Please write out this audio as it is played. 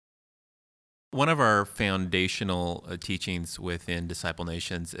One of our foundational teachings within Disciple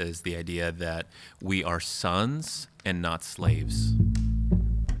Nations is the idea that we are sons and not slaves. Boom,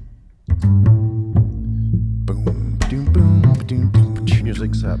 doom, boom, doom, boom.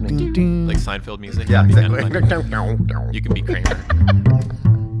 Music's happening. Like Seinfeld music? Yeah, exactly. You can be Kramer.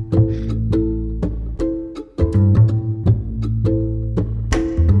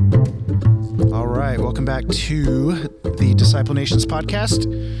 All right, welcome back to the Disciple Nations podcast.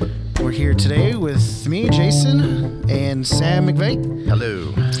 We're here today with me, Jason, and Sam McVeigh.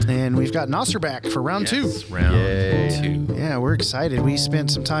 Hello. And we've got Nasser back for round two. Round Yay. two. Yeah, we're excited. We spent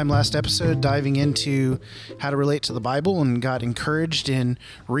some time last episode diving into how to relate to the Bible and got encouraged in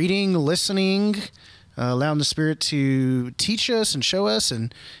reading, listening, allowing the Spirit to teach us and show us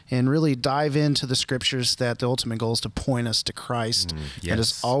and really dive into the scriptures that the ultimate goal is to point us to Christ. Yes. That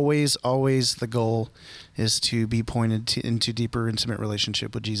is always the goal, is to be pointed into deeper, intimate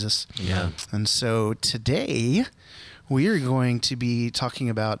relationship with Jesus. Yeah. And so today we are going to be talking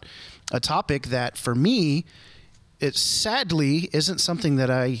about a topic that for me, it sadly isn't something that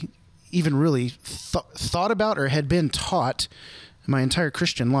I even really thought about or had been taught my entire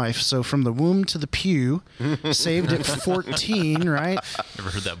Christian life. So from the womb to the pew, saved at 14, right? Never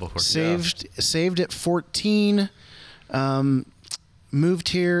heard that before. Saved at 14, moved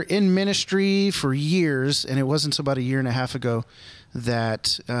here in ministry for years, and it wasn't until about a year and a half ago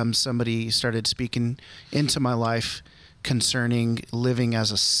that somebody started speaking into my life concerning living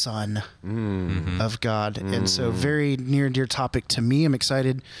as a son of God. And so very near and dear topic to me. I'm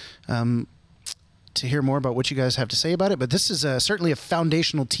excited to hear more about what you guys have to say about it. But this is certainly a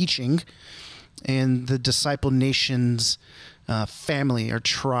foundational teaching in the Disciple Nations family or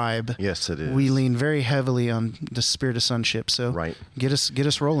tribe. Yes, it is. We lean very heavily on the spirit of sonship. So Right. get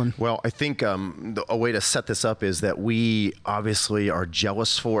us rolling. Well, I think a way to set this up is that we obviously are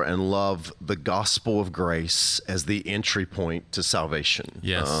jealous for and love the gospel of grace as the entry point to salvation.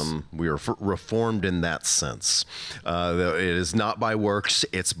 Yes. We are reformed in that sense. It is not by works,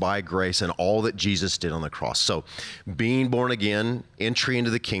 it's by grace and all that Jesus did on the cross. So being born again, entry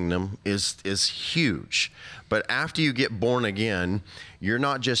into the kingdom is huge. But after you get born again, you're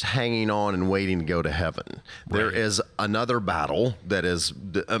not just hanging on and waiting to go to heaven. There Right. is another battle that is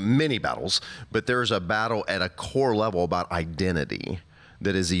many battles, but there's a battle at a core level about identity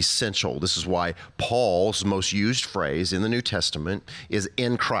that is essential. This is why Paul's most used phrase in the New Testament is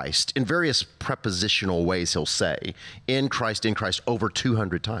in Christ. In various prepositional ways, he'll say in Christ, over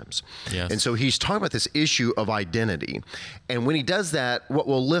 200 times. Yes. And so he's talking about this issue of identity. And when he does that, what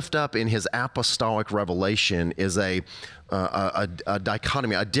will lift up in his apostolic revelation is a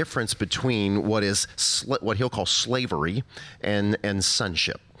dichotomy, a difference between what he'll call slavery and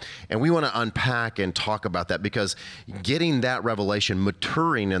sonship. And we want to unpack and talk about that, because getting that revelation,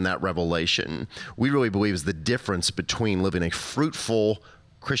 maturing in that revelation, we really believe is the difference between living a fruitful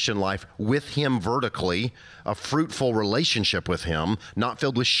Christian life with Him vertically, a fruitful relationship with Him, not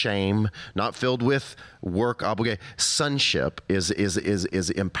filled with shame, not filled with work obligation. Sonship is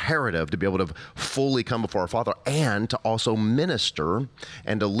imperative to be able to fully come before our Father and to also minister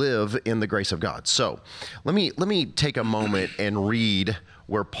and to live in the grace of God. So let me take a moment and read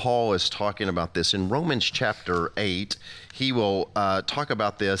where Paul is talking about this. In Romans chapter 8, he will talk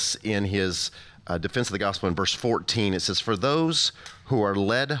about this in his defense of the gospel in verse 14. It says, "For those who are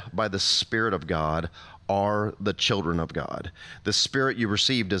led by the Spirit of God are the children of God. The Spirit you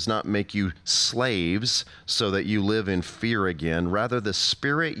received does not make you slaves so that you live in fear again. Rather, the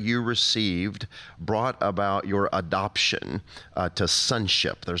Spirit you received brought about your adoption to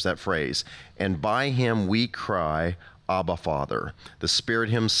sonship." There's that phrase. "And by Him we cry, Abba, Father." The Spirit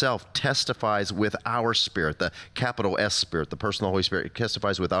Himself testifies with our spirit, the capital S Spirit, the person of the Holy Spirit,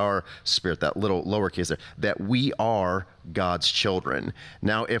 testifies with our spirit, that little lowercase there, that we are God's children.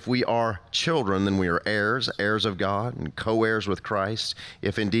 Now, if we are children, then we are heirs of God, and co-heirs with Christ,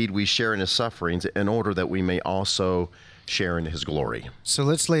 if indeed we share in His sufferings, in order that we may also share in His glory. So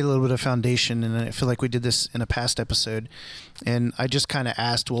let's lay a little bit of foundation, and I feel like we did this in a past episode, and I just kind of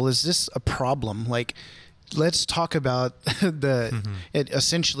asked, well, is this a problem? Like, let's talk about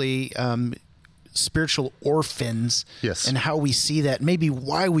essentially spiritual orphans. Yes. And how we see that, maybe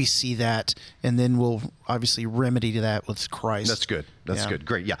why we see that, and then we'll obviously remedy that with Christ. That's good. That's Yeah. good.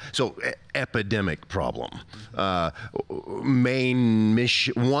 Great. Yeah. So epidemic problem. Main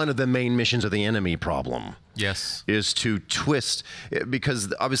mission. One of the main missions of the enemy problem. Yes. is to twist,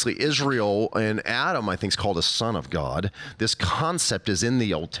 because obviously Israel and Adam, I think, is called a son of God. This concept is in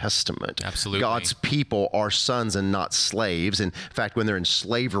the Old Testament. Absolutely. God's people are sons and not slaves. In fact, when they're in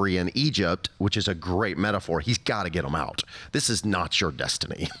slavery in Egypt, which is a great metaphor, he's got to get them out. This is not your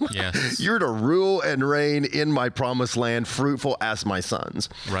destiny. Yes. You're to rule and reign in my promised land, fruitful as my sons.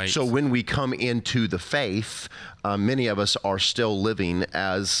 Right. So when we come into the faith, many of us are still living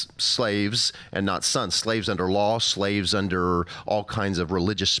as slaves and not sons. Slaves under law, slaves under all kinds of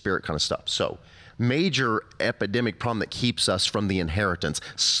religious spirit kind of stuff. So major epidemic problem that keeps us from the inheritance.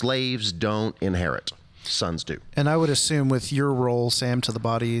 Slaves don't inherit. Sons do. And I would assume with your role, Sam, to the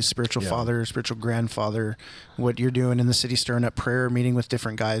body, spiritual father, spiritual grandfather, what you're doing in the city, stirring up prayer, meeting with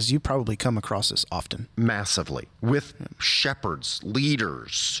different guys, you probably come across this often. Massively. With shepherds,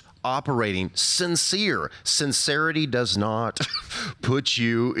 leaders, operating sincere. Sincerity does not put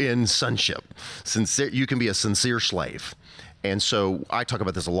you in sonship. You can be a sincere slave. And so I talk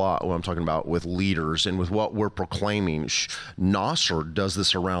about this a lot when I'm talking about with leaders and with what we're proclaiming. Nasser does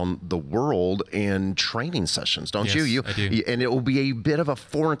this around the world in training sessions, don't Yes, you? I do. And it will be a bit of a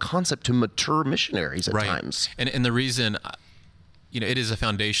foreign concept to mature missionaries at times. And the reason, it is a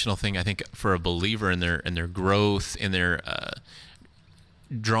foundational thing, I think, for a believer in their growth, in their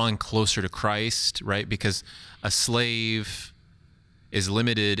drawing closer to Christ, right? Because a slave is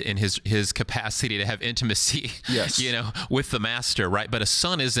limited in his capacity to have intimacy, Yes. with the master, right? But a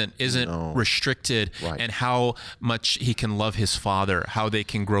son isn't restricted, Right. and how much he can love his father, how they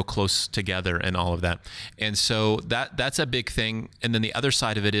can grow close together, and all of that. And so that's a big thing. And then the other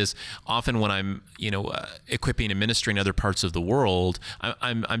side of it is often when I'm equipping and ministering in other parts of the world,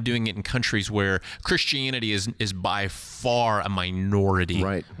 I'm doing it in countries where Christianity is by far a minority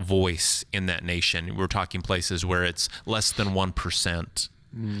Right. voice in that nation. We're talking places where it's less than 1%.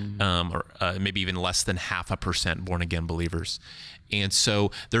 Or maybe even less than 0.5% born again believers, and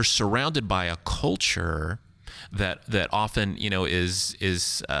so they're surrounded by a culture that often is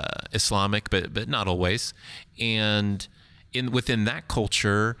Islamic, but not always. And within that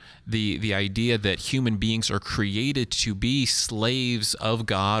culture, the idea that human beings are created to be slaves of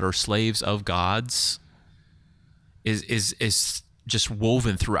God or slaves of gods is just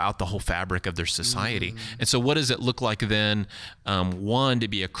woven throughout the whole fabric of their society. And so what does it look like then, one, to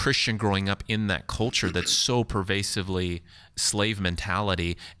be a Christian growing up in that culture that's so pervasively slave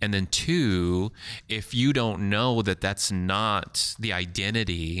mentality, and then two, if you don't know that that's not the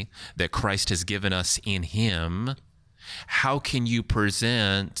identity that Christ has given us in him, how can you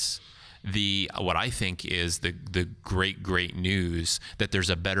present what I think is the great news that there's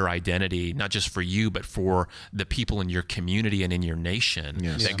a better identity, not just for you, but for the people in your community and in your nation,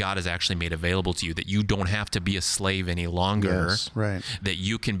 that God has actually made available to you, that you don't have to be a slave any longer, Right. that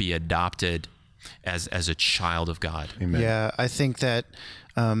you can be adopted as a child of God. Amen. Yeah, I think that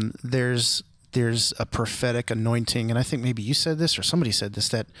there's a prophetic anointing, and I think maybe you said this or somebody said this,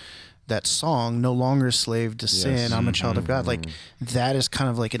 that song, "No Longer a Slave to Sin, I'm a Child of God," like that is kind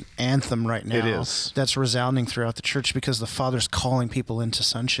of like an anthem right now. It is. That's resounding throughout the church because the Father's calling people into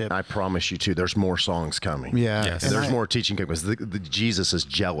sonship. I promise you too, there's more songs coming. Yeah. Yes. And And there's more teaching coming because Jesus is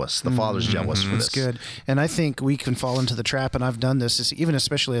jealous. The Father's jealous for this. That's good. And I think we can fall into the trap, and I've done this, even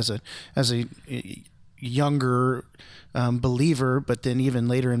especially as a younger believer, but then even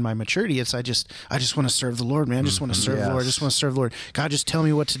later in my maturity, it's I just want to serve the Lord, man. I just want to serve the Lord. I just want to serve the Lord. God, just tell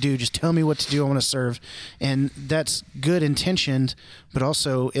me what to do. Just tell me what to do. I want to serve. And that's good intentioned, but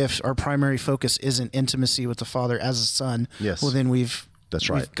also if our primary focus isn't intimacy with the Father as a son, Yes. well then we've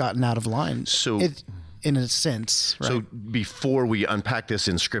right. gotten out of line. So in a sense, right? So before we unpack this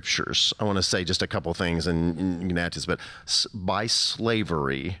in scriptures, I want to say just a couple things, and you can add to this, but by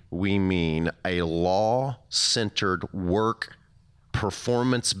slavery, we mean a law-centered work,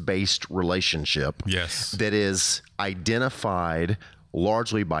 performance-based relationship Yes. that is identified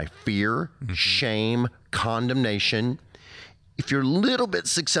largely by fear, shame, condemnation. If you're a little bit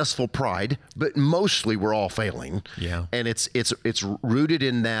successful, pride, but mostly we're all failing. Yeah. And it's rooted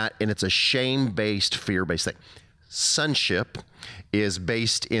in that, and it's a shame-based, fear-based thing. Sonship is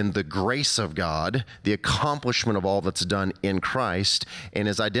based in the grace of God, the accomplishment of all that's done in Christ, and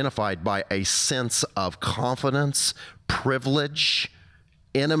is identified by a sense of confidence, privilege,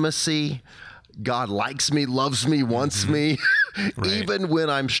 intimacy. God likes me, loves me, wants me, even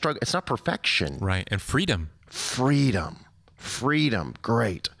when I'm struggling. It's not perfection. Right. And freedom. Freedom,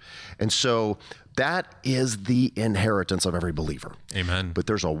 great. And so That is the inheritance of every believer. Amen. But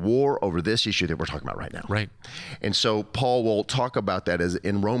there's a war over this issue that we're talking about right now. Right. And so Paul will talk about that as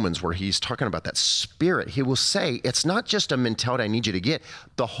in Romans, where he's talking about that spirit. He will say, it's not just a mentality I need you to get.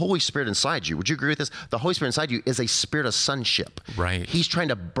 The Holy Spirit inside you, would you agree with this? The Holy Spirit inside you is a spirit of sonship. Right. He's trying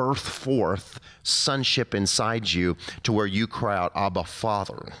to birth forth sonship inside you to where you cry out, Abba,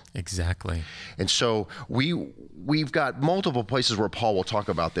 Father. Exactly. And so we've got multiple places where Paul will talk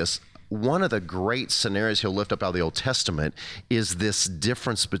about this. One of the great scenarios he'll lift up out of the Old Testament is this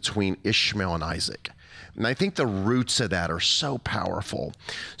difference between Ishmael and Isaac. And I think the roots of that are so powerful.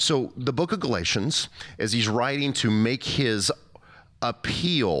 So the book of Galatians, as he's writing to make his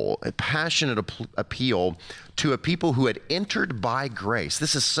appeal, a passionate appeal to a people who had entered by grace.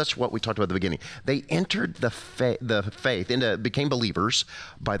 This is such what we talked about at the beginning. They entered the faith, became believers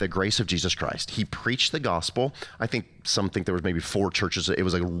by the grace of Jesus Christ. He preached the gospel. I think some think there was maybe 4 churches. It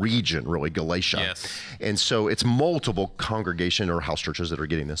was a region, really, Galatia. Yes. And so it's multiple congregation or house churches that are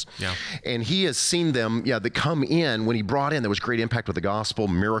getting this. Yeah. And he has seen them, that come in. When he brought in, there was great impact with the gospel,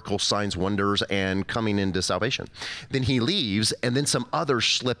 miracles, signs, wonders, and coming into salvation. Then he leaves, and then some others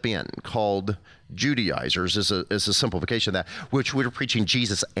slip in called Judaizers is a simplification of that, which we're preaching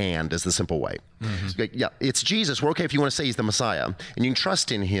Jesus and is the simple way. Mm-hmm. Yeah, it's Jesus. We're okay if you want to say he's the Messiah, and you can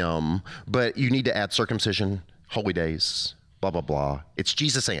trust in him, but you need to add circumcision, holy days, blah, blah, blah. It's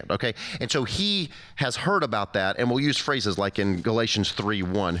Jesus and, okay? And so he has heard about that, and we'll use phrases like in Galatians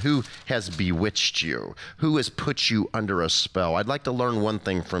 3:1, who has bewitched you? Who has put you under a spell? I'd like to learn one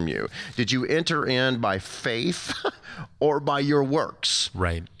thing from you. Did you enter in by faith or by your works?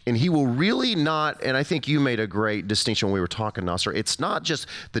 Right. And he will really not, and I think you made a great distinction when we were talking, Nasser. It's not just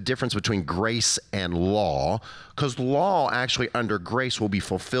the difference between grace and law, because law actually under grace will be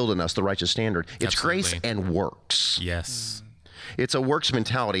fulfilled in us, the righteous standard. It's Absolutely. Grace and works. Yes. It's a works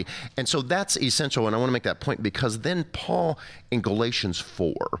mentality. And so that's essential, and I want to make that point because then Paul in Galatians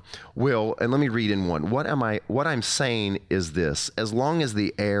 4 will, and let me read in 1. What I'm saying is this: as long as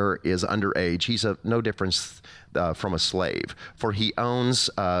the heir is underage, he's of no difference from a slave, for he owns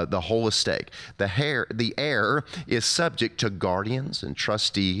the whole estate. The heir is subject to guardians and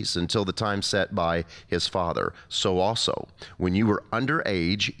trustees until the time set by his father. So also, when you were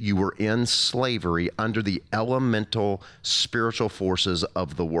underage, you were in slavery under the elemental spiritual forces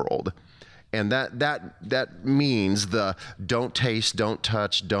of the world. And that means the don't taste, don't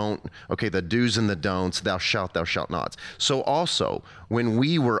touch, the do's and the don'ts, thou shalt not. So also, when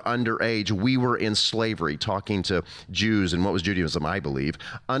we were underage, we were in slavery, talking to Jews, and what was Judaism, I believe,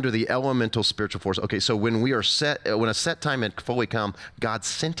 under the elemental spiritual force. Okay, so when a set time had fully come, God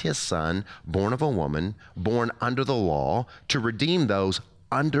sent his son, born of a woman, born under the law, to redeem those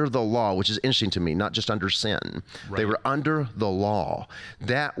under the law, which is interesting to me, not just under sin. Right. They were under the law,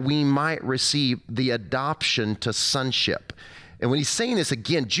 that we might receive the adoption to sonship. And when he's saying this,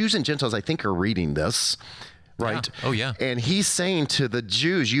 again, Jews and Gentiles, I think, are reading this, right? Yeah. Oh, yeah. And he's saying to the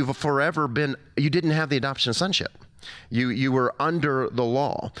Jews, you didn't have the adoption of sonship. You were under the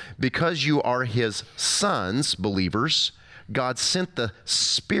law. Because you are his sons, believers, God sent the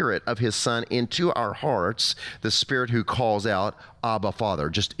Spirit of his Son into our hearts, the Spirit who calls out, Abba, Father,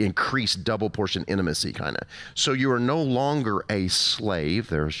 just increased double portion intimacy kind of. So you are no longer a slave,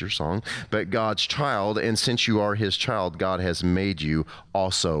 there's your song, but God's child, and since you are his child, God has made you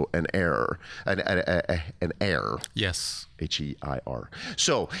also an heir. An heir. Yes. H-E-I-R.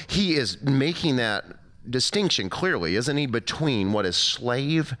 So he is making that distinction clearly, isn't he, between what is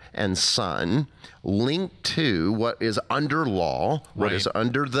slave and son linked to what is under law, what is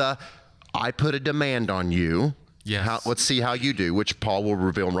under the I put a demand on you. Yes. Let's see how you do, which Paul will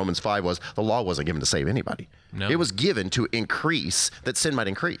reveal in Romans 5 was the law wasn't given to save anybody. No. It was given to increase, that sin might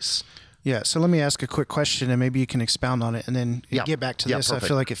increase. Yeah, so let me ask a quick question, and maybe you can expound on it, and then get back to this. Perfect. I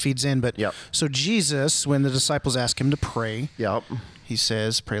feel like it feeds in. But so Jesus, when the disciples ask him to pray, he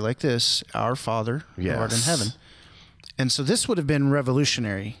says, pray like this, Our Father, who art in heaven. And so this would have been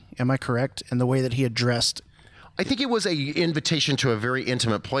revolutionary, am I correct, in the way that he addressed? I think it was an invitation to a very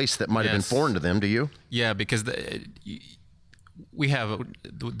intimate place that might have been foreign to them. Do you? Yeah, because the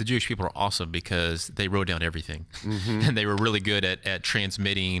Jewish people are awesome because they wrote down everything, and they were really good at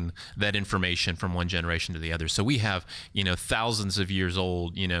transmitting that information from one generation to the other. So we have, thousands of years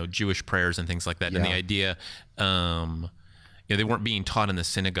old, Jewish prayers and things like that. And the idea, they weren't being taught in the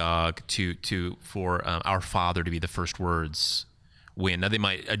synagogue for Our Father to be the first words when. Now they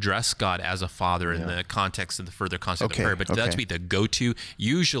might address God as a father in the context of the further concept of prayer, but that to be the go-to.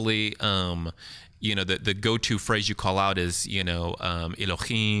 Usually, the go-to phrase you call out is,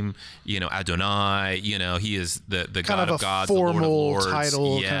 Elohim, Adonai, he is the kind God of of gods, formal the Lord of Lords.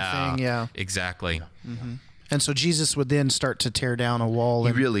 title kind of thing. Yeah, exactly. Yeah. Mm-hmm. And so Jesus would then start to tear down a wall.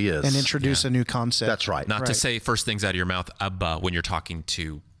 He really is. And introduce a new concept. That's right. Not to say first things out of your mouth, Abba, when you're talking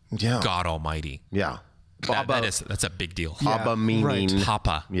to God Almighty. Yeah. That's a big deal. Abba meaning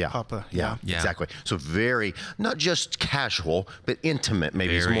Papa. Yeah. Papa. Yeah. Exactly. So very, not just casual, but intimate,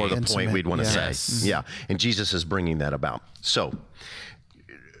 maybe is more the point we'd want to say. Yes. Yeah. And Jesus is bringing that about. So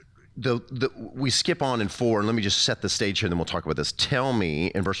we skip on in 4, and let me just set the stage here, and then we'll talk about this. Tell me,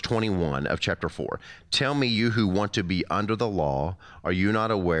 in verse 21 of chapter 4, tell me, you who want to be under the law, are you not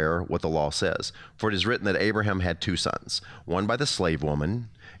aware what the law says? For it is written that Abraham had 2 sons, one by the slave woman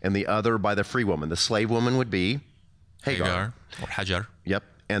and the other by the free woman. The slave woman would be Hagar. Or Hajar. Yep.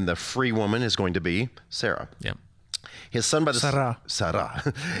 And the free woman is going to be Sarah. Yep. His son by the Sarah.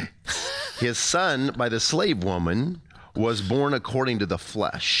 His son by the slave woman was born according to the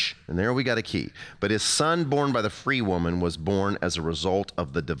flesh. And there we got a key. But his son born by the free woman was born as a result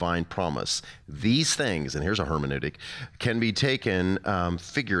of the divine promise. These things, and here's a hermeneutic, can be taken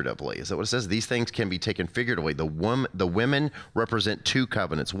figuratively. Is that what it says? These things can be taken figuratively. The women represent 2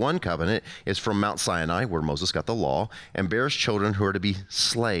 covenants. One covenant is from Mount Sinai, where Moses got the law, and bears children who are to be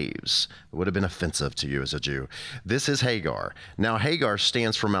slaves. It would have been offensive to you as a Jew. This is Hagar. Now Hagar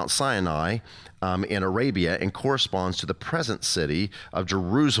stands for Mount Sinai in Arabia and corresponds to the present city of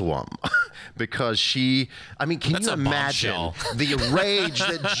Jerusalem because can you imagine the rage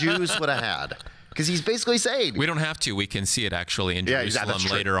that Jews would have had? Because he's basically saying, we don't have to. We can see it actually in Jerusalem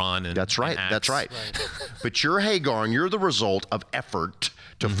later on. That's right. But you're Hagar, and you're the result of effort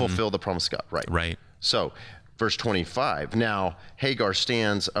to fulfill the promise of God. Right. So, verse 25. Now Hagar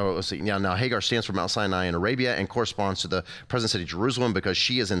stands. Now Hagar stands for Mount Sinai in Arabia and corresponds to the present city of Jerusalem because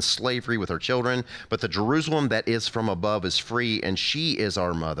she is in slavery with her children. But the Jerusalem that is from above is free, and she is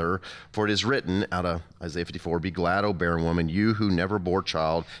our mother. For it is written out of Isaiah 54: "Be glad, O barren woman, you who never bore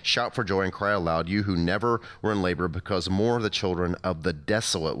child. Shout for joy and cry aloud, you who never were in labor, because more are the children of the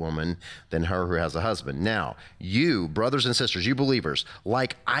desolate woman than her who has a husband." Now, you brothers and sisters, you believers,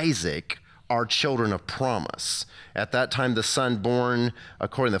 like Isaac, are children of promise. At that time, the son born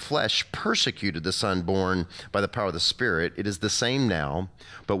according to the flesh persecuted the son born by the power of the Spirit. It is the same now.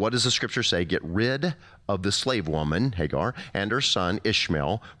 But what does the scripture say? Get rid of the slave woman, Hagar, and her son,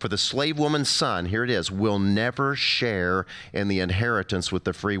 Ishmael. For the slave woman's son, here it is, will never share in the inheritance with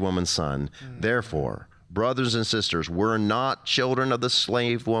the free woman's son. Therefore, brothers and sisters, we're not children of the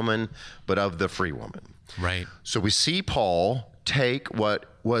slave woman, but of the free woman. Right. So we see Paul take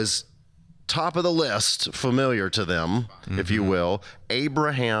what was top of the list, familiar to them, if you will,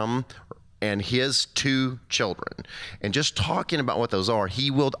 Abraham and his 2 children. And just talking about what those are,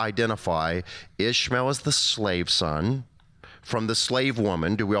 he will identify Ishmael as the slave son from the slave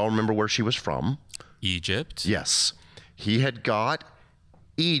woman. Do we all remember where she was from? Egypt. Yes. He had got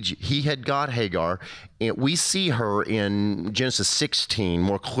Hagar, and we see her in Genesis 16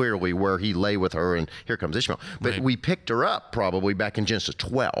 more clearly where he lay with her, and here comes Ishmael. But we picked her up probably back in Genesis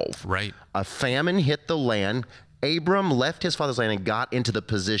 12. Right. A famine hit the land. Abram left his father's land and got into the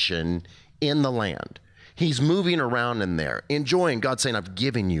position in the land. He's moving around in there, enjoying God saying, I've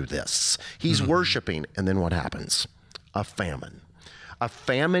given you this. He's worshiping, and then what happens? A famine. A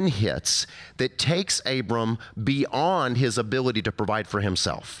famine hits that takes Abram beyond his ability to provide for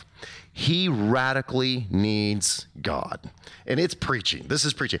himself. He radically needs God. And it's preaching. This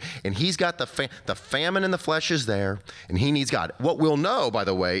is preaching. And he's got the famine in the flesh is there, and he needs God. What we'll know, by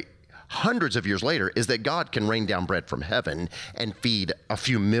the way, hundreds of years later, is that God can rain down bread from heaven and feed a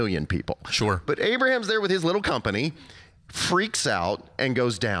few million people. Sure. But Abraham's there with his little company, freaks out, and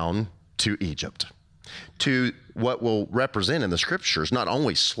goes down to Egypt, to what will represent in the scriptures not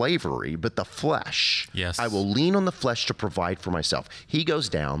only slavery, but the flesh. Yes. I will lean on the flesh to provide for myself. He goes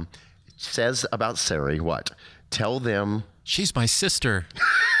down, says about Sarai, what? Tell them. She's my sister.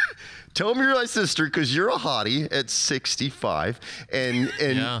 Tell them you're my sister because you're a hottie at 65, and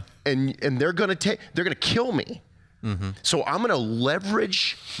they're gonna kill me. So I'm going to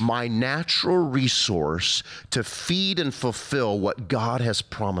leverage my natural resource to feed and fulfill what God has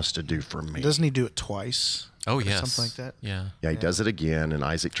promised to do for me. Doesn't he do it twice? Oh, or yes. something like that. Yeah. Yeah, he does it again, and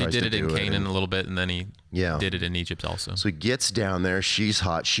Isaac He tries to do did it. it in Canaan and- a little bit, and then he Yeah. did it in Egypt also. So he gets down there. She's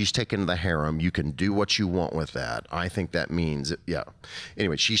hot. She's taken to the harem. You can do what you want with that. I think that means, yeah.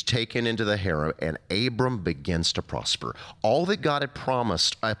 Anyway, she's taken into the harem, and Abram begins to prosper. All that God had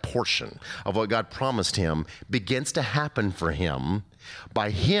promised, a portion of what God promised him, begins to happen for him by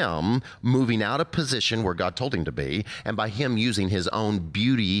him moving out of position where God told him to be, and by him using his own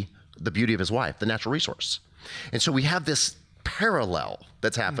beauty, the beauty of his wife, the natural resource. And so we have this parallel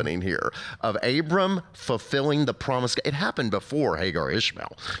that's happening here of Abram fulfilling the promise. It happened before Hagar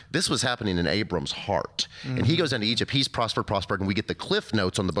Ishmael. This was happening in Abram's heart. And he goes into Egypt. He's prospered, and we get the cliff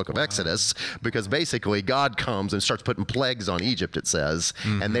notes on the book of Exodus because basically God comes and starts putting plagues on Egypt, it says,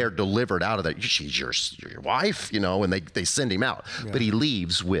 and they're delivered out of that. She's your wife, and they send him out. Yeah. But he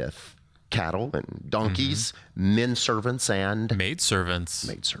leaves with cattle and donkeys, men servants, and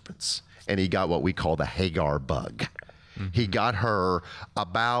maidservants. And he got what we call the Hagar bug. He got her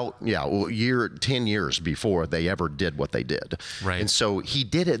about 10 years before they ever did what they did. Right. And so he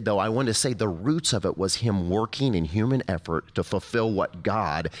did it, though. I want to say the roots of it was him working in human effort to fulfill what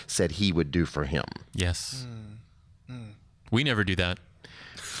God said he would do for him. Yes. We never do that.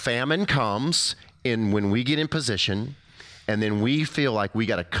 Famine comes when we get in position, and then we feel like we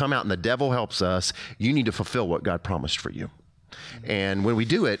got to come out and the devil helps us. You need to fulfill what God promised for you. And when we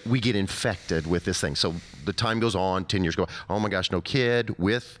do it, we get infected with this thing. So the time goes on, 10 years go, oh my gosh, no kid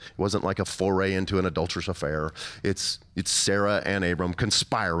it wasn't like a foray into an adulterous affair. It's Sarah and Abram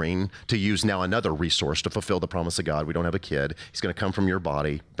conspiring to use now another resource to fulfill the promise of God. We don't have a kid. He's going to come from your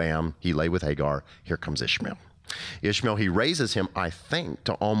body. Bam, he lay with Hagar. Here comes Ishmael. He raises him, I think,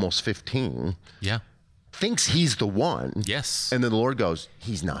 to almost 15. Yeah. Thinks he's the one. Yes. And then the Lord goes,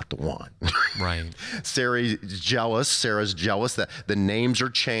 he's not the one. Right. Sarah's jealous that the names are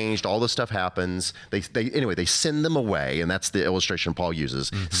changed. All this stuff happens. They send them away. And that's the illustration Paul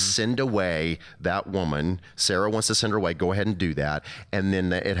uses. Send away that woman. Sarah wants to send her away. Go ahead and do that. And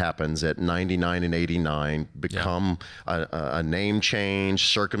then it happens at 99 and 89, become a name change,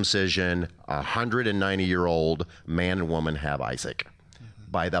 circumcision, 190-year-old man and woman have Isaac.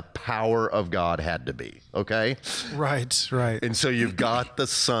 By the power of God had to be, okay? Right. And so you've got the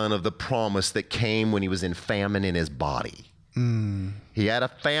son of the promise that came when he was in famine in his body. He had a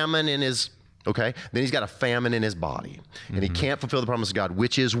famine in his, okay? Then he's got a famine in his body. And he can't fulfill the promise of God,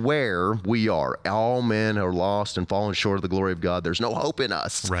 which is where we are. All men are lost and fallen short of the glory of God. There's no hope in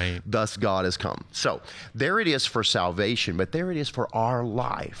us. Right. Thus God has come. So there it is for salvation, but there it is for our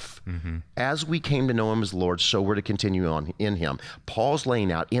life. As we came to know him as Lord, so we're to continue on in him. Paul's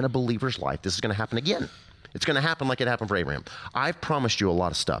laying out in a believer's life, this is going to happen again. It's going to happen like it happened for Abraham. I've promised you a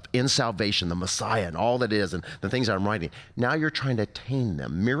lot of stuff in salvation, the Messiah and all that is, and the things I'm writing. Now you're trying to attain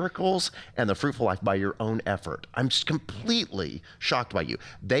them. Miracles and the fruitful life by your own effort. I'm just completely shocked by you.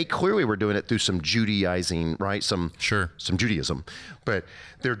 They clearly were doing it through some Judaizing, right? Some Judaism. But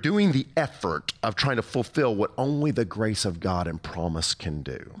they're doing the effort of trying to fulfill what only the grace of God and promise can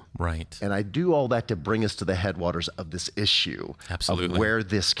do. Right. And I do all that to bring us to the headwaters of this issue. Absolutely. Of where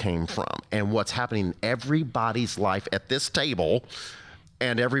this came from and what's happening in everybody's life at this table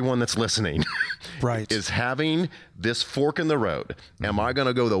and everyone that's listening is having this fork in the road. Am I going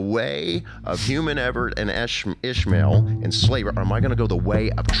to go the way of human effort and Ishmael and slavery, or am I going to go the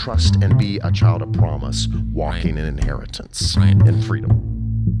way of trust and be a child of promise, walking in inheritance and freedom?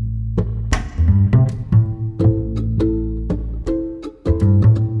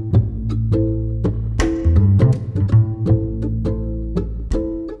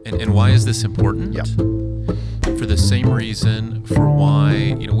 And why is this important? Yep. For the same reason for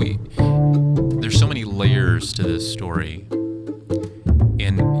why, there's so many layers to this story.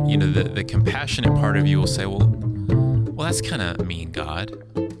 And, the compassionate part of you will say, well, that's kind of mean, God.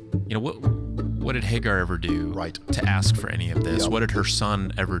 What did Hagar ever do to ask for any of this? Yep. What did her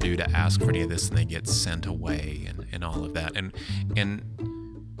son ever do to ask for any of this? And they get sent away and all of that. And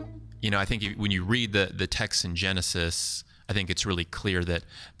I think when you read the text in Genesis, I think it's really clear that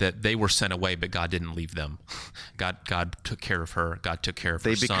they were sent away, but God didn't leave them. God took care of her. God took care of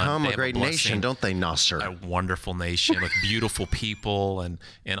her son. They become a great nation, don't they, Nasser? A wonderful nation with beautiful people and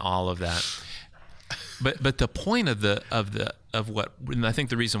all of that. But the point of what, and I think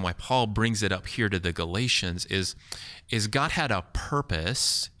the reason why Paul brings it up here to the Galatians is God had a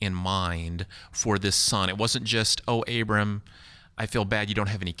purpose in mind for this son. It wasn't just, Abram, I feel bad you don't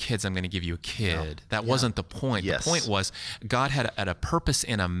have any kids, I'm going to give you a kid. That wasn't the point. Yes. The point was God had a purpose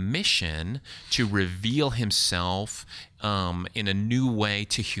and a mission to reveal himself in a new way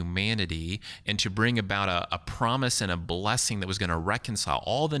to humanity and to bring about a promise and a blessing that was going to reconcile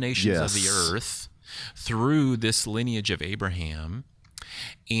all the nations of the earth through this lineage of Abraham.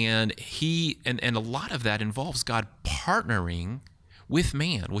 And a lot of that involves God partnering with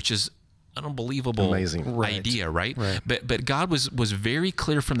man, which is an unbelievable amazing idea, right? But God was very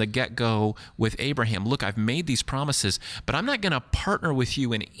clear from the get-go with Abraham. Look, I've made these promises, but I'm not going to partner with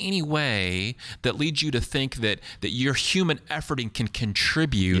you in any way that leads you to think that your human efforting can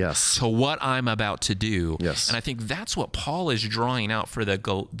contribute to what I'm about to do. Yes. And I think that's what Paul is drawing out for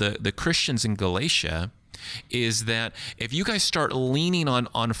the Christians in Galatia, is that if you guys start leaning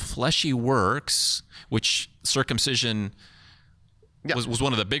on fleshy works, which circumcision was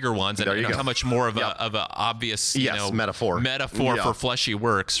one of the bigger ones, and how much more of a obvious metaphor for fleshy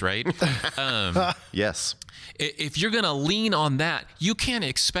works, right? Yes. If you're going to lean on that, you can't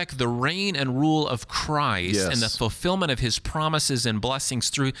expect the reign and rule of Christ and the fulfillment of his promises and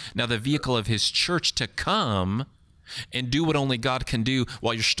blessings through now the vehicle of his church to come and do what only God can do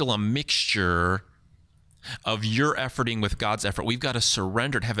while you're still a mixture of your efforting with God's effort. We've got to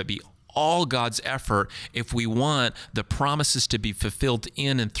surrender and have it be all God's effort if we want the promises to be fulfilled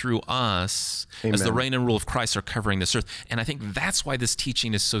in and through us. Amen. As the reign and rule of Christ are covering this earth. And I think that's why this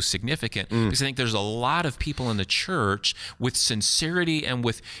teaching is so significant, because I think there's a lot of people in the church with sincerity and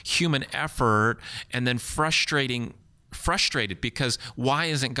with human effort, and then frustrated because why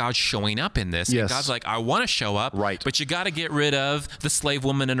isn't God showing up in this? Yes. And God's like, I want to show up, but you got to get rid of the slave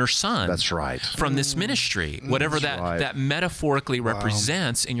woman and her son. That's right. From this ministry, whatever that metaphorically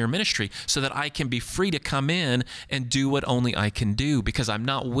represents in your ministry, so that I can be free to come in and do what only I can do, because I'm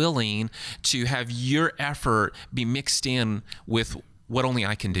not willing to have your effort be mixed in with what only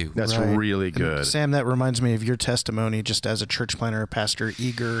I can do. That's really good. And Sam, that reminds me of your testimony just as a church planter, a pastor,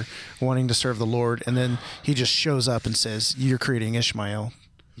 eager, wanting to serve the Lord, and then he just shows up and says, you're creating Ishmael.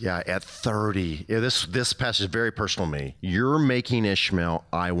 Yeah, at 30. Yeah, this passage is very personal to me. You're making Ishmael,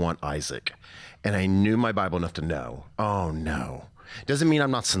 I want Isaac. And I knew my Bible enough to know, oh no. Doesn't mean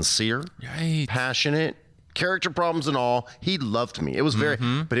I'm not sincere, passionate, character problems and all. He loved me. It was very,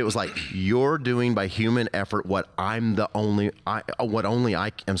 but it was like, you're doing by human effort what only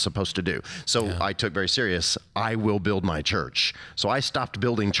I am supposed to do. So I took very serious, I will build my church. So I stopped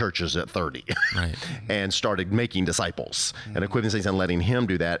building churches at 30 and started making disciples and equipping things and letting him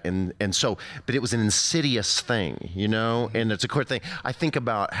do that. And so, but it was an insidious thing, and it's a quick thing. I think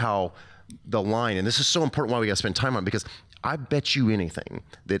about how the line, and this is so important why we got to spend time on it, because I bet you anything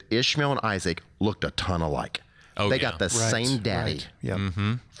that Ishmael and Isaac looked a ton alike. They got the same daddy.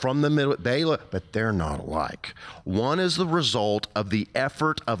 From the middle, they look, but they're not alike. One is the result of the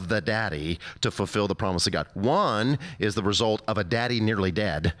effort of the daddy to fulfill the promise of God. One is the result of a daddy nearly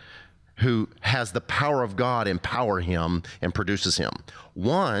dead who has the power of God empower him and produces him.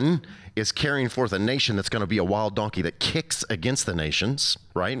 One is carrying forth a nation that's going to be a wild donkey that kicks against the nations,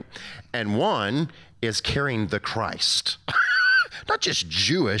 right? And one is carrying the Christ. Not just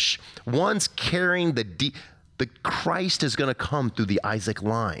Jewish. One's carrying the Christ is going to come through the Isaac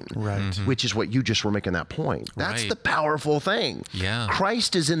line, which is what you just were making that point. That's the powerful thing. Yeah.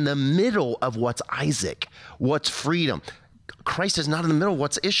 Christ is in the middle of what's Isaac, what's freedom. Christ is not in the middle of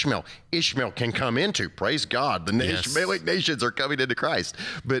what's Ishmael. Ishmael can come into, praise God, the Ishmaelic nations are coming into Christ.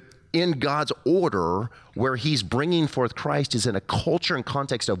 But in God's order, where he's bringing forth Christ is in a culture and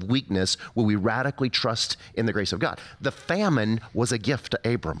context of weakness where we radically trust in the grace of God. The famine was a gift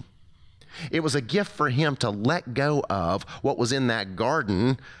to Abram. It was a gift for him to let go of what was in that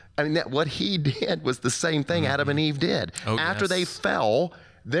garden. I mean, what he did was the same thing Adam and Eve did. After they fell,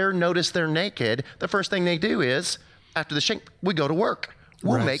 notice they're naked. The first thing they do is, after the shame, we go to work.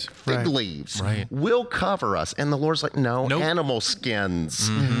 We'll make fig leaves. We'll cover us. And the Lord's like, no, animal skins,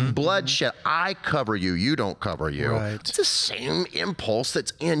 bloodshed. I cover you. You don't cover you. It's the same impulse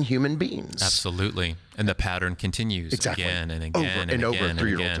that's in human beings. Absolutely. And the pattern continues again and again and over again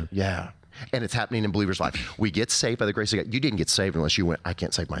and again. Yeah. And it's happening in believers' life. We get saved by the grace of God. You didn't get saved unless you went, I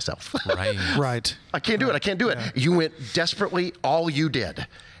can't save myself. Right. I can't do it. I can't do it. You went desperately, all you did.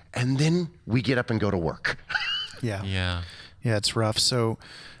 And then we get up and go to work. Yeah, it's rough. So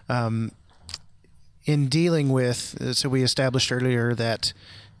in dealing with, so we established earlier that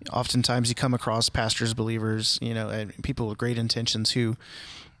oftentimes you come across pastors, believers, and people with great intentions who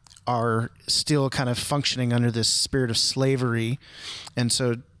are still kind of functioning under this spirit of slavery. And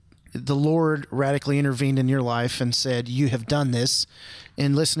so the Lord radically intervened in your life and said, you have done this.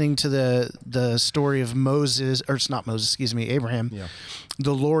 In listening to the story of Abraham,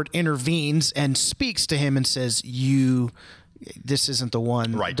 the Lord intervenes and speaks to him and says, you this isn't the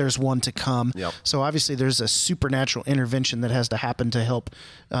one. Right. There's one to come. Yep. So obviously there's a supernatural intervention that has to happen to help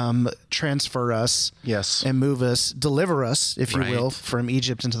transfer us Yes. and move us, deliver us, if you Right. will, from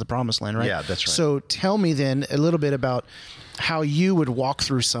Egypt into the promised land, right? Yeah, that's right. So tell me then a little bit about how you would walk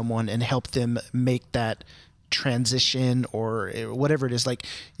through someone and help them make that transition or whatever it is. Like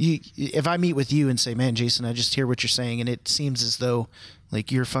if I meet with you and say, man, Jason, I just hear what you're saying and it seems as though like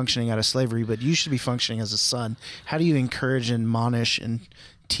you're functioning out of slavery, but you should be functioning as a son. How do you encourage and admonish and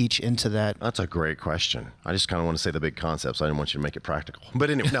teach into that? That's a great question. I just kind of want to say the big concepts. I didn't want you to make it practical. But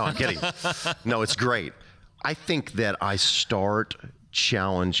anyway, no, I'm kidding. No, it's great. I think that I start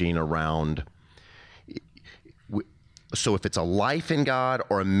challenging around. So if it's a life in God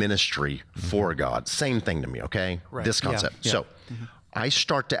or a ministry for God, same thing to me, okay? Right. This concept. Yeah. So I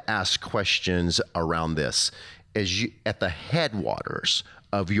start to ask questions around this. As you, at the headwaters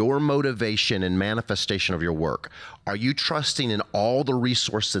of your motivation and manifestation of your work, are you trusting in all the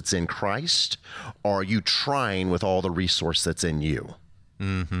resource that's in Christ, or are you trying with all the resource that's in you?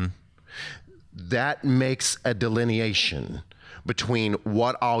 Mm-hmm. That makes a delineation between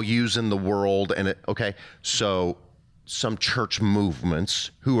what I'll use in the world and okay, so some church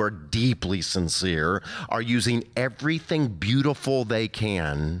movements who are deeply sincere are using everything beautiful they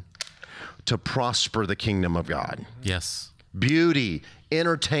can to prosper the kingdom of God. Yes. Beauty,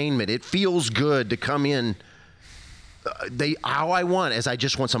 entertainment. It feels good to come in. How I want is I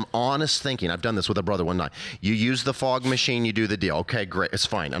just want some honest thinking. I've done this with a brother one night. You use the fog machine, you do the deal. Okay, great. It's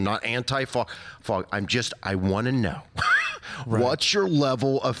fine. I'm not anti-fog. I want to know. Right. What's your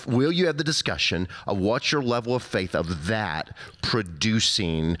level of, will you have the discussion of what's your level of faith of that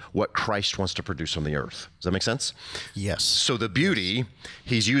producing what Christ wants to produce on the earth? Does that make sense? Yes. So the beauty,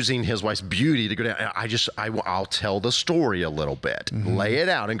 he's using his wife's beauty to go down. I'll tell the story a little bit, lay it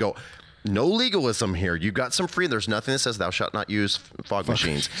out and go, no legalism here. You've got some free. There's nothing that says thou shalt not use fog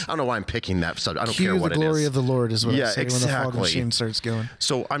machines. I don't know why I'm picking that subject. I don't care what it is. The glory of the Lord is what I say exactly. when the fog machine starts going.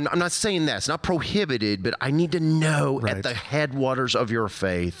 So I'm not saying that. It's not prohibited, but I need to know at the headwaters of your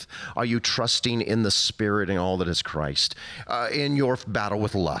faith, are you trusting in the Spirit and all that is Christ? In your battle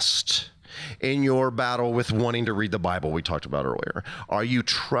with lust, in your battle with wanting to read the Bible we talked about earlier, are you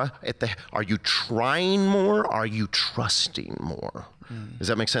trying more? Are you trusting more? Does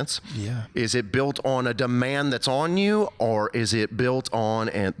that make sense? Yeah. Is it built on a demand that's on you, or is it built on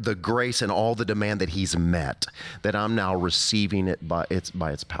the grace and all the demand that he's met, that I'm now receiving it by its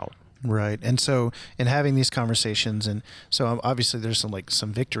power? Right. And so in having these conversations, and so obviously there's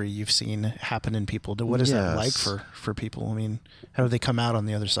some victory you've seen happen in people. What is that like for people? I mean, how do they come out on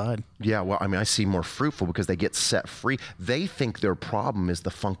the other side? Yeah, well, I mean, I see more fruitful because they get set free. They think their problem is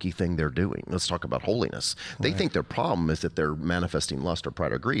the funky thing they're doing. Let's talk about holiness. They think their problem is that they're manifesting lust or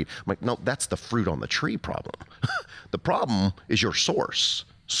pride or greed. I'm like, no, that's the fruit on the tree problem. The problem is your source.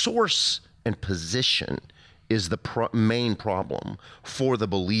 Source and position is the main problem for the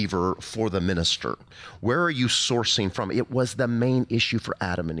believer, for the minister. Where are you sourcing from? It was the main issue for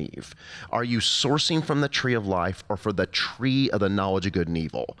Adam and Eve. Are you sourcing from the tree of life or for the tree of the knowledge of good and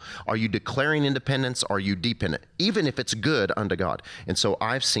evil? Are you declaring independence? Are you dependent? Even if it's good unto God. And so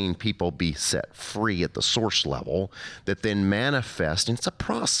I've seen people be set free at the source level that then manifest, and it's a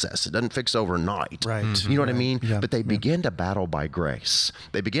process. It doesn't fix overnight. Right. You know what I mean? Yeah. But they begin to battle by grace.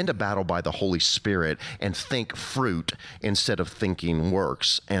 They begin to battle by the Holy Spirit and think fruit instead of thinking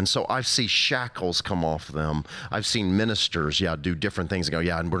works. And so I see shackles come off them. I've seen ministers, do different things and go,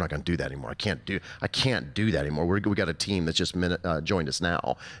 and we're not going to do that anymore. I can't do that anymore. We got a team that's just joined us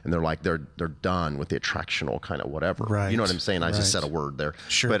now, and they're like, they're done with the attractional kind of whatever. Right. You know what I'm saying? I just said a word there.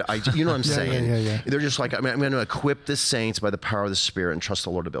 Sure. But you know what I'm saying? Yeah. They're just like, I'm going to equip the saints by the power of the Spirit and trust the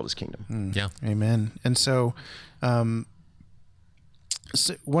Lord to build his kingdom. Yeah. Amen. And so,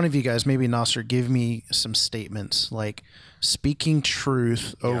 so one of you guys, maybe Nasser, give me some statements like speaking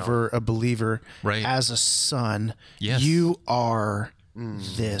truth over a believer as a son. Yes. You are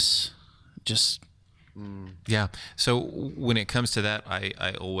this. Just. Yeah. So when it comes to that,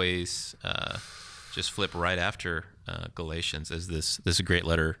 I always just flip right after Galatians as this great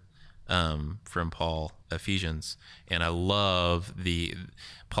letter from Paul, Ephesians. And I love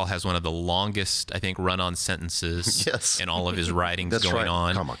Paul has one of the longest, I think, run-on sentences in all of his writings going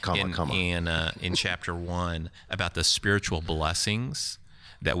on. Come on. In chapter 1 about the spiritual blessings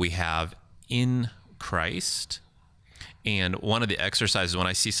that we have in Christ And one of the exercises, when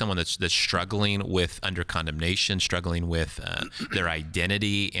I see someone that's struggling with under condemnation, struggling with their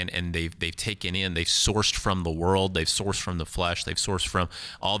identity, and they've taken in, they've sourced from the world, they've sourced from the flesh, they've sourced from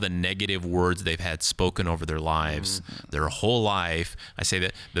all the negative words they've had spoken over their lives, their whole life. I say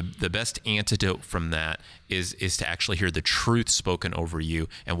that the best antidote from that is to actually hear the truth spoken over you.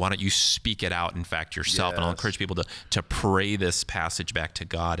 And why don't you speak it out, in fact, yourself? And I'll encourage people to pray this passage back to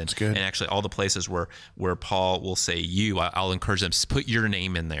God. And actually all the places where Paul will say you, I'll encourage them to put your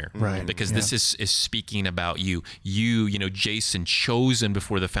name in there. Right. Because this is speaking about you. You know, Jason, chosen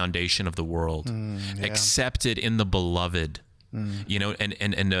before the foundation of the world, accepted in the beloved. You know,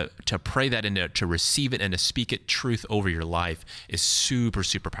 and to pray that and to receive it and to speak it truth over your life is super,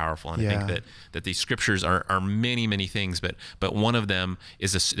 super powerful. And I think that these scriptures are many, many things, but one of them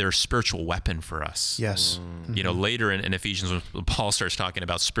is they're a spiritual weapon for us. Yes. You know, later in Ephesians, when Paul starts talking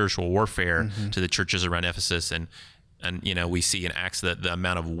about spiritual warfare to the churches around Ephesus, and you know, we see in Acts that the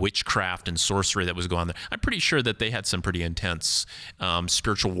amount of witchcraft and sorcery that was going on there. I'm pretty sure that they had some pretty intense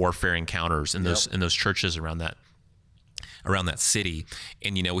spiritual warfare encounters in those churches around that city.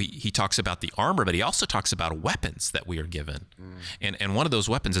 And you know, he talks about the armor, but he also talks about weapons that we are given. And one of those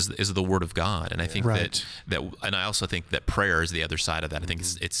weapons is the word of God. And I think that and I also think that prayer is the other side of that. I think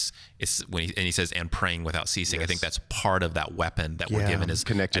it's when he says and praying without ceasing. I think that's part of that weapon that we're given, is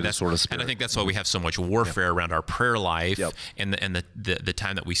connected to the sort of spirit. And I think that's why we have so much warfare around our prayer life and the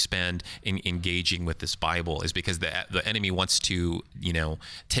time that we spend in engaging with this Bible, is because the enemy wants to, you know,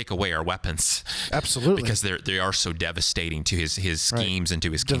 take away our weapons. Absolutely. Because they are so devastating to his schemes and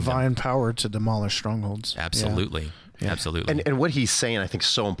to his kingdom. Divine power to demolish strongholds. Absolutely. Absolutely. And what he's saying, I think, is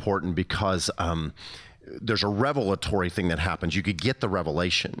so important, because there's a revelatory thing that happens. You could get the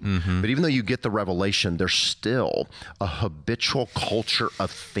revelation, but even though you get the revelation, there's still a habitual culture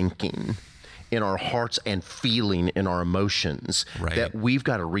of thinking in our hearts and feeling in our emotions that we've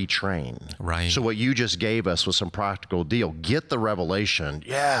got to retrain. Right. So what you just gave us was some practical deal. Get the revelation,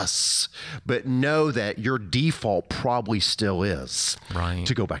 yes, but know that your default probably still is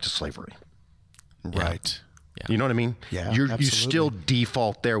to go back to slavery. Right. Yeah. You know what I mean? Yeah, You still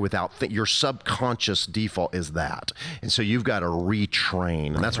default there without your subconscious default is that. And so you've got to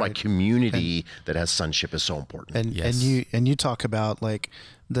retrain. And that's why community that has sonship is so important. And you talk about like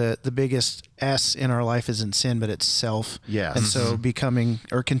the biggest S in our life isn't sin, but it's self. Yes. And so becoming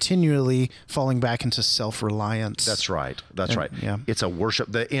or continually falling back into self-reliance. That's right. Right. Yeah. It's a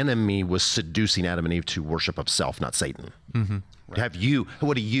worship. The enemy was seducing Adam and Eve to worship of self, not Satan. Have you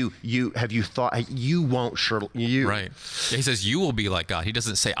thought you won't surely you Right. He says you will be like God. He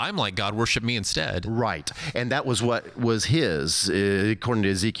doesn't say I'm like God, worship me instead. Right. And that was what was his, according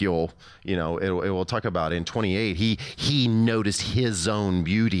to Ezekiel, you know, it will talk about in 28, he noticed his own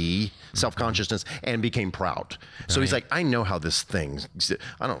beauty, self-consciousness, and became proud. So he's like, I know how this thing,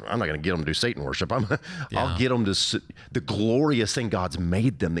 I'm not going to get them to do Satan worship. I'll get them to the glorious thing God's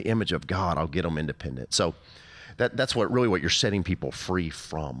made them, the image of God. I'll get them independent. So that's what you're setting people free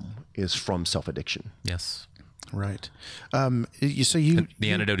from, is from self-addiction. Yes. Right. The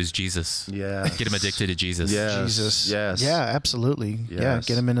antidote is Jesus. Yeah. Get him addicted to Jesus. Yes. Jesus. Yes. Yeah, absolutely. Yes. Yeah.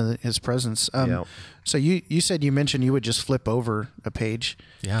 Get him into his presence. So you mentioned you would just flip over a page.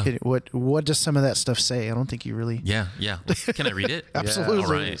 Yeah. What does some of that stuff say? I don't think you really. Yeah. Can I read it? Absolutely.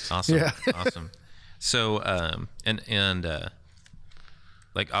 All right. Awesome. Yeah. Awesome. So,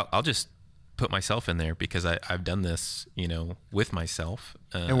 I'll just put myself in there, because I've done this, you know, with myself.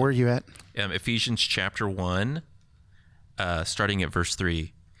 And where are you at? Ephesians chapter 1, starting at verse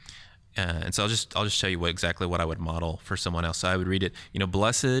 3. And so I'll just tell you exactly what I would model for someone else. So I would read it, you know,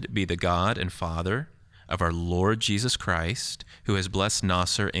 blessed be the God and Father of our Lord Jesus Christ, who has blessed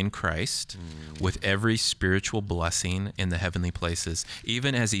Nasser in Christ with every spiritual blessing in the heavenly places,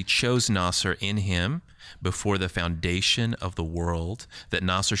 even as he chose Nasser in him before the foundation of the world, that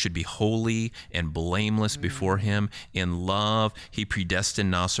Nasser should be holy and blameless before him. In love, he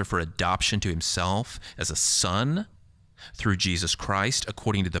predestined Nasser for adoption to himself as a son through Jesus Christ,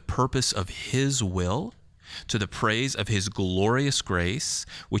 according to the purpose of his will, to the praise of his glorious grace,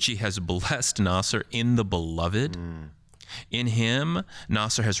 which he has blessed Nasser in the beloved. In him,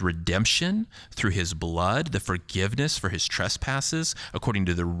 Nasser has redemption through his blood, the forgiveness for his trespasses, according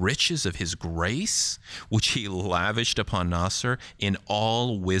to the riches of his grace, which he lavished upon Nasser in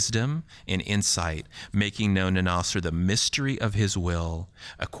all wisdom and insight, making known to Nasser the mystery of his will,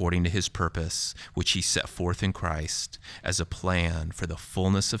 according to his purpose, which he set forth in Christ as a plan for the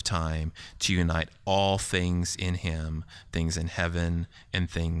fullness of time, to unite all things in him, things in heaven and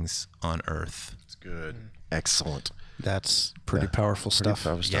things on earth. That's good. Excellent. That's pretty powerful stuff.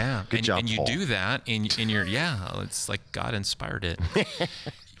 Yeah. Good job, and you Paul. do that in your, it's like God inspired it.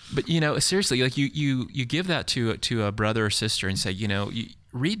 But, seriously, like you give that to a brother or sister and say, you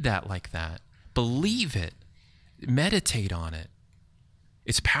read that like that, believe it, meditate on it.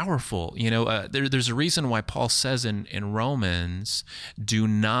 It's powerful. There's a reason why Paul says in Romans,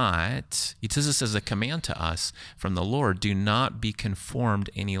 he says this as a command to us from the Lord, do not be conformed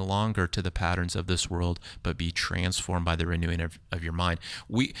any longer to the patterns of this world, but be transformed by the renewing of your mind.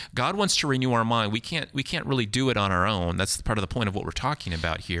 God wants to renew our mind. We can't really do it on our own. That's part of the point of what we're talking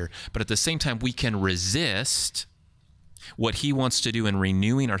about here. But at the same time, we can resist what he wants to do in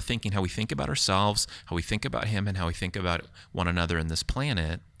renewing our thinking, how we think about ourselves, how we think about him, and how we think about one another in this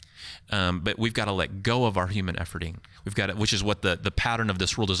planet. But we've got to let go of our human efforting. Which is what the pattern of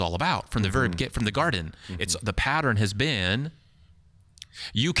this world is all about from the from the garden. It's the pattern has been,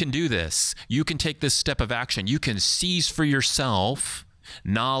 you can do this. You can take this step of action. You can seize for yourself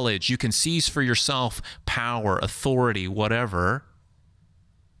knowledge. You can seize for yourself power, authority, whatever.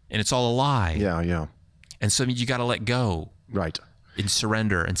 And it's all a lie. Yeah. And so you got to let go. Right. And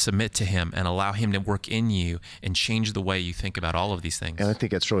surrender and submit to him and allow him to work in you and change the way you think about all of these things. And I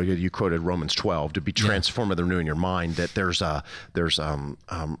think that's really good. You quoted Romans 12, to be transformed by the renewing your mind, that there's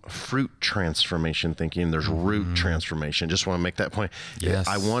fruit transformation thinking, there's root transformation. Just want to make that point. Yes.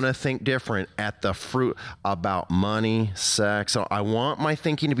 I want to think different at the fruit about money, sex. So I want my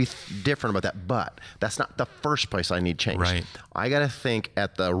thinking to be different about that, but that's not the first place I need change. Right. I got to think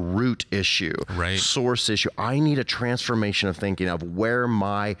at the root issue, right. Source issue. I need a transformation of thinking of where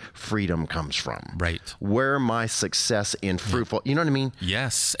my freedom comes from. Right. Where my success in fruitful, you know what I mean?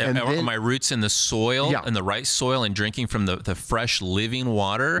 Yes. And are then, my roots in the soil, in the right soil, and drinking from the fresh living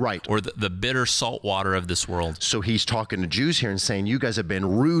water, right, or the bitter salt water of this world? So he's talking to Jews here and saying, you guys have been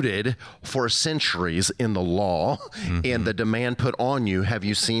rooted for centuries in the law, and the demand put on you. Have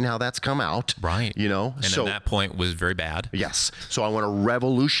you seen how that's come out? Right. And so that point was very bad. Yes. So I want to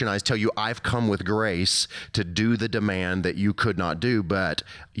revolutionize, tell you I've come with grace to do the demand that you could not do, but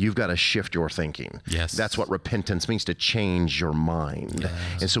you've got to shift your thinking. Yes. That's what repentance means, to change your mind.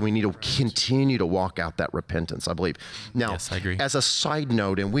 Yes. And so we need to continue to walk out that repentance, I believe. Now, yes, I agree. As a side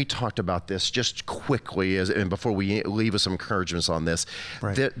note, and we talked about this just quickly, and before we leave with some encouragements on this,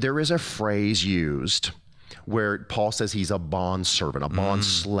 right. there is a phrase used where Paul says he's a bond servant, a bond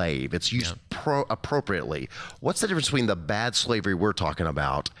slave. It's used appropriately. What's the difference between the bad slavery we're talking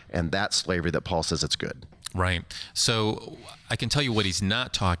about and that slavery that Paul says it's good? Right. So I can tell you what he's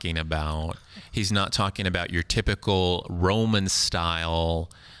not talking about. He's not talking about your typical Roman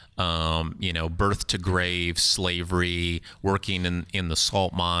style, birth to grave slavery, working in the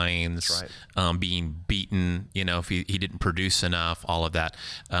salt mines, being beaten, if he didn't produce enough, all of that,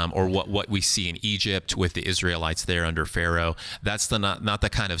 or what we see in Egypt with the Israelites there under Pharaoh. That's not the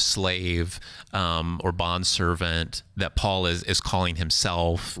kind of slave or bondservant that Paul is calling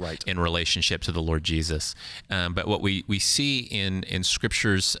himself in relationship to the Lord Jesus. But what we see in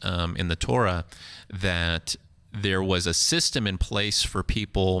scriptures in the Torah, that there was a system in place for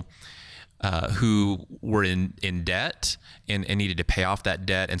people who were in debt and needed to pay off that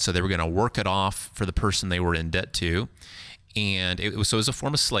debt. And so they were going to work it off for the person they were in debt to. And it was a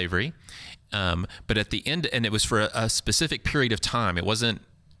form of slavery. But at the end, and it was for a specific period of time. It wasn't,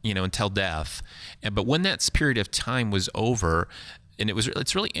 until death. But when that period of time was over, and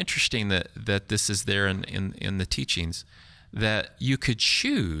it's really interesting that this is there in the teachings, that you could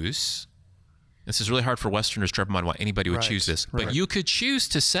choose. This is really hard for Westerners to wrap mind why anybody would choose this. But you could choose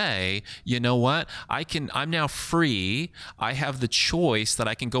to say, you know what, I'm now free. I have the choice that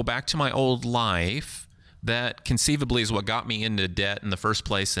I can go back to my old life. That conceivably is what got me into debt in the first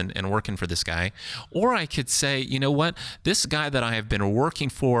place and working for this guy. Or I could say, you know what, this guy that I have been working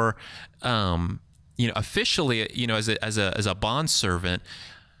for, officially, as a bondservant,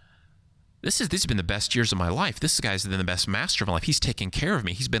 This has been the best years of my life. This guy's been the best master of my life. He's taken care of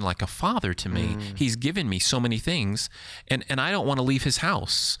me. He's been like a father to me. He's given me so many things. And I don't want to leave his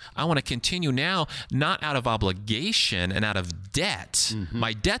house. I want to continue now, not out of obligation and out of debt.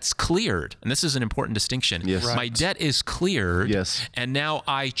 My debt's cleared. And this is an important distinction. Yes. Right. My debt is cleared. Yes. And now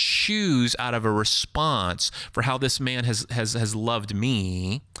I choose out of a response for how this man has loved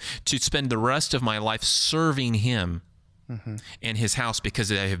me to spend the rest of my life serving him. In his house, because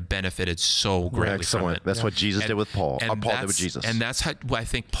they have benefited so greatly from it. That's what Jesus did with Paul. And Paul did with Jesus. And that's what I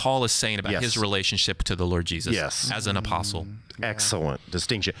think Paul is saying about his relationship to the Lord Jesus as an apostle. Excellent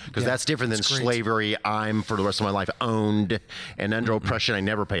distinction, because that's different than slavery. I'm for the rest of my life owned and under oppression. I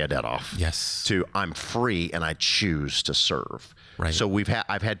never pay a debt off. Yes. To I'm free and I choose to serve. Right. So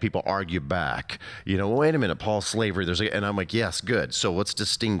I've had people argue back, well, wait a minute, Paul's slavery, and I'm like, yes, good. So let's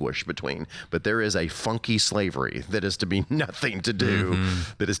distinguish between, but there is a funky slavery that is to be nothing to do,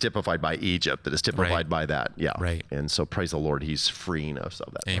 that is typified by Egypt, that is typified by that. Yeah. Right. And so praise the Lord, he's freeing us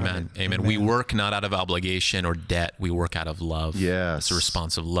of that. Amen. Amen. We work not out of obligation or debt. We work out of love. Yes. It's a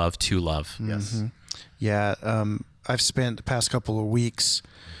response of love to love. Yes. Yeah. I've spent the past couple of weeks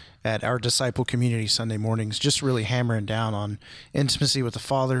at our disciple community Sunday mornings, just really hammering down on intimacy with the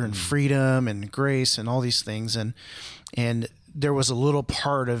Father and freedom and grace and all these things. And there was a little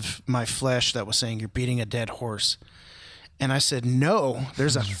part of my flesh that was saying, you're beating a dead horse. And I said, no,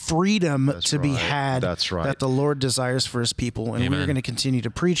 there's a freedom to be had that the Lord desires for his people. And we're going to continue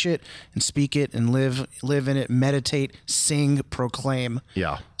to preach it and speak it and live in it, meditate, sing, proclaim.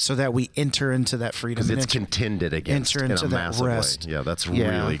 Yeah. So that we enter into that freedom. Because it's contended against in a massive way. Yeah, that's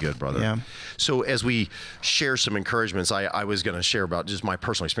really good, brother. Yeah. So as we share some encouragements, I was going to share about just my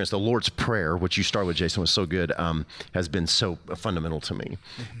personal experience. The Lord's Prayer, which you started with, Jason, was so good, has been so fundamental to me.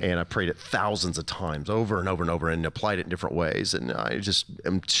 And I prayed it thousands of times over and over and over and applied it in different ways. And I just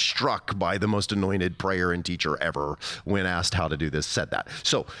am struck by the most anointed prayer and teacher ever when asked how to do this, said that.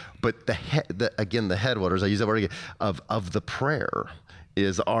 So, but the headwaters, I use that word again, of the prayer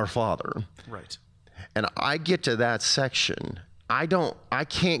is our Father. Right. And I get to that section. I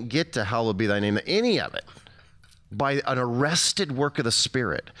can't get to hallowed be thy name, any of it, by an arrested work of the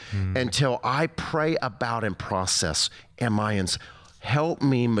Spirit until I pray about and process, help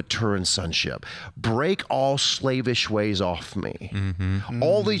me mature in sonship. Break all slavish ways off me.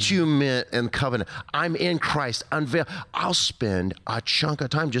 All that you meant in covenant, I'm in Christ, unveil. I'll spend a chunk of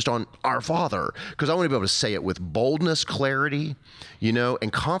time just on our Father, because I want to be able to say it with boldness, clarity,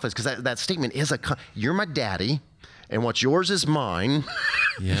 and confidence, because that statement is you're my daddy, and what's yours is mine.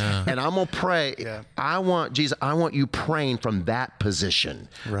 Yeah. And I'm going to pray. Yeah. I want you praying from that position,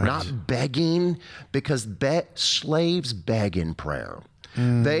 not begging, because slaves beg in prayer.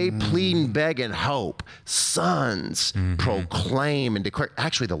 They plead and beg and hope. Sons proclaim and declare.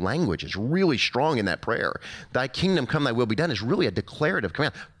 Actually, the language is really strong in that prayer. Thy kingdom come, thy will be done is really a declarative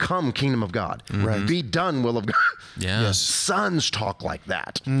command. Come, kingdom of God. Be done, will of God. Yeah. Yes. Sons talk like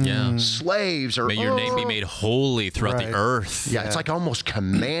that. Yeah. Slaves are, may your name be made holy throughout the earth. Yeah, it's like almost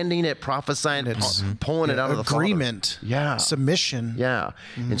commanding it, prophesying, pulling it out of the Father. Agreement. Yeah. Submission. Yeah.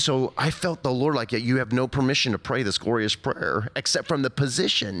 And so I felt the Lord like, you have no permission to pray this glorious prayer except from the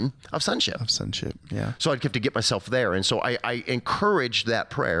position of sonship. Yeah. So I'd have to get myself there. And so I encouraged that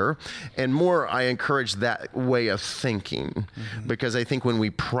prayer, and more I encouraged that way of thinking, because I think when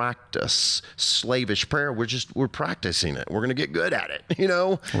we practice slavish prayer, we're practicing it. We're going to get good at it,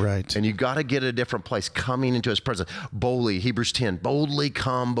 Right. And you got to get a different place, coming into his presence. Boldly, Hebrews 10, boldly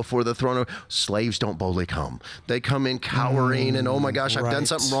come before the throne of... Slaves don't boldly come. They come in cowering and, oh my gosh, I've done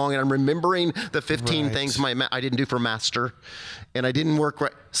something wrong, and I'm remembering the 15 things I didn't do for master, and I didn't work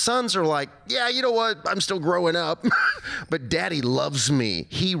right. Sons are like, yeah, you know what? I'm still growing up, but daddy loves me.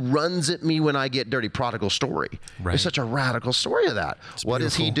 He runs at me when I get dirty. Prodigal story. Right. There's such a radical story of that. What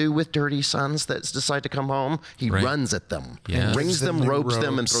does he do with dirty sons that decide to come home? He runs at them, and rings them, ropes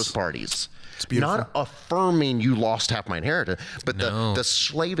them, and throws parties. Not affirming you lost half my inheritance, but the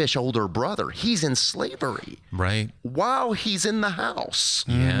slavish older brother, he's in slavery. Right. While he's in the house.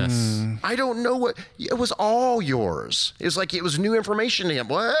 Yes. I don't know it was all yours. It was like it was new information to him.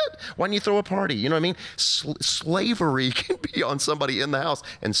 What? Why didn't you throw a party? You know what I mean? Slavery can be on somebody in the house,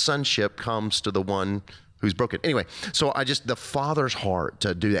 and sonship comes to the one who's broken. Anyway, so the Father's heart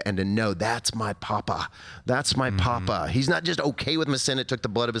to do that and to know that's my papa. That's my papa. He's not just okay with my sin. It took the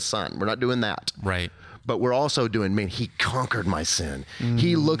blood of his son. We're not doing that. Right. But we're also doing, he conquered my sin.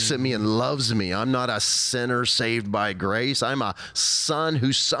 He looks at me and loves me. I'm not a sinner saved by grace. I'm a son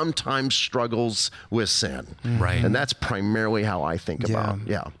who sometimes struggles with sin. Right. And that's primarily how I think about it.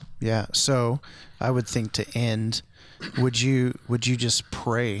 Yeah. Yeah. So I would think to end, would you just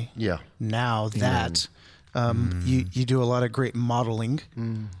pray now that you do a lot of great modeling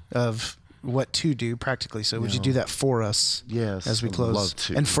of what to do practically. So would you do that for us as we close? Love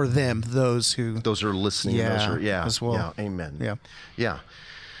to. And for them, those who are listening, as well. Yeah, amen. Yeah.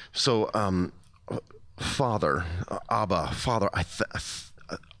 So Father, Abba, Father,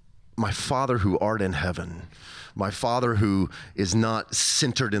 my Father who art in heaven, My Father who is not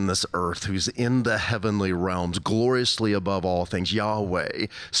centered in this earth, who's in the heavenly realms, gloriously above all things, Yahweh,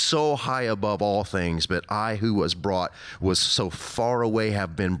 so high above all things, but I who was so far away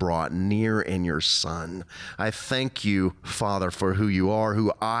have been brought near in your Son. I thank you, Father, for who you are,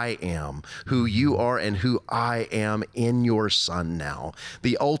 who I am, who you are, and who I am in your Son now.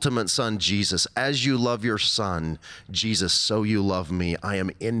 The ultimate Son, Jesus. As you love your Son, Jesus, so you love me. I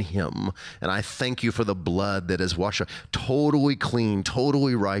am in him, and I thank you for the blood that is washed, totally clean,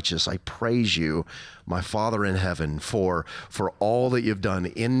 totally righteous. I praise you, my Father in heaven, for all that you've done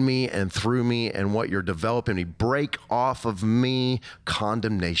in me and through me and what you're developing me. Break off of me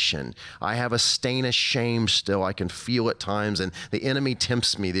condemnation. I have a stain of shame still. I can feel at times, and the enemy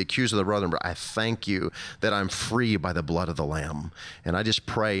tempts me, the accuser of the brethren, but I thank you that I'm free by the blood of the Lamb. And I just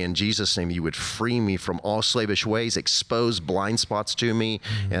pray in Jesus' name you would free me from all slavish ways, expose blind spots to me,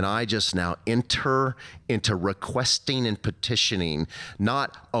 and I just now enter into requesting and petitioning,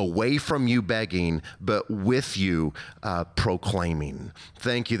 not away from you begging, but with you proclaiming.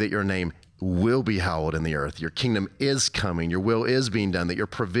 Thank you that your name will be hallowed in the earth. Your kingdom is coming. Your will is being done, that your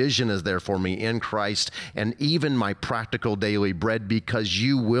provision is there for me in Christ, and even my practical daily bread, because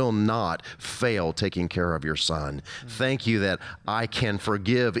you will not fail taking care of your Son. Thank you that I can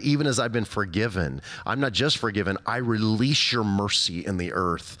forgive even as I've been forgiven. I'm not just forgiven, I release your mercy in the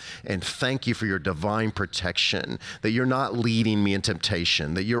earth. And thank you for your divine protection, that you're not leading me in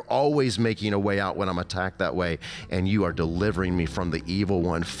temptation, that you're always making a way out when I'm attacked that way, and you are delivering me from the evil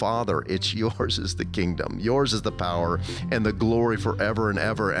one. Father, it's yours is the kingdom, yours is the power and the glory forever and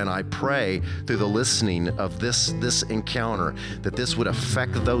ever. And I pray through the listening of this encounter that this would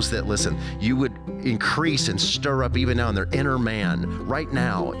affect those that listen. You would increase and stir up even now in their inner man, right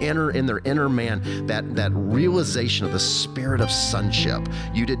now, enter in their inner man that realization of the spirit of sonship.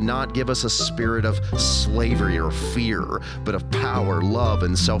 You did not give us a spirit of slavery or fear, but of power, love,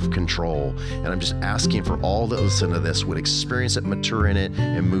 and self-control. And I'm just asking for all that listen to this would experience it, mature in it,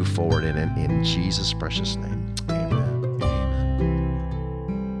 and move forward in it. In Jesus' precious name.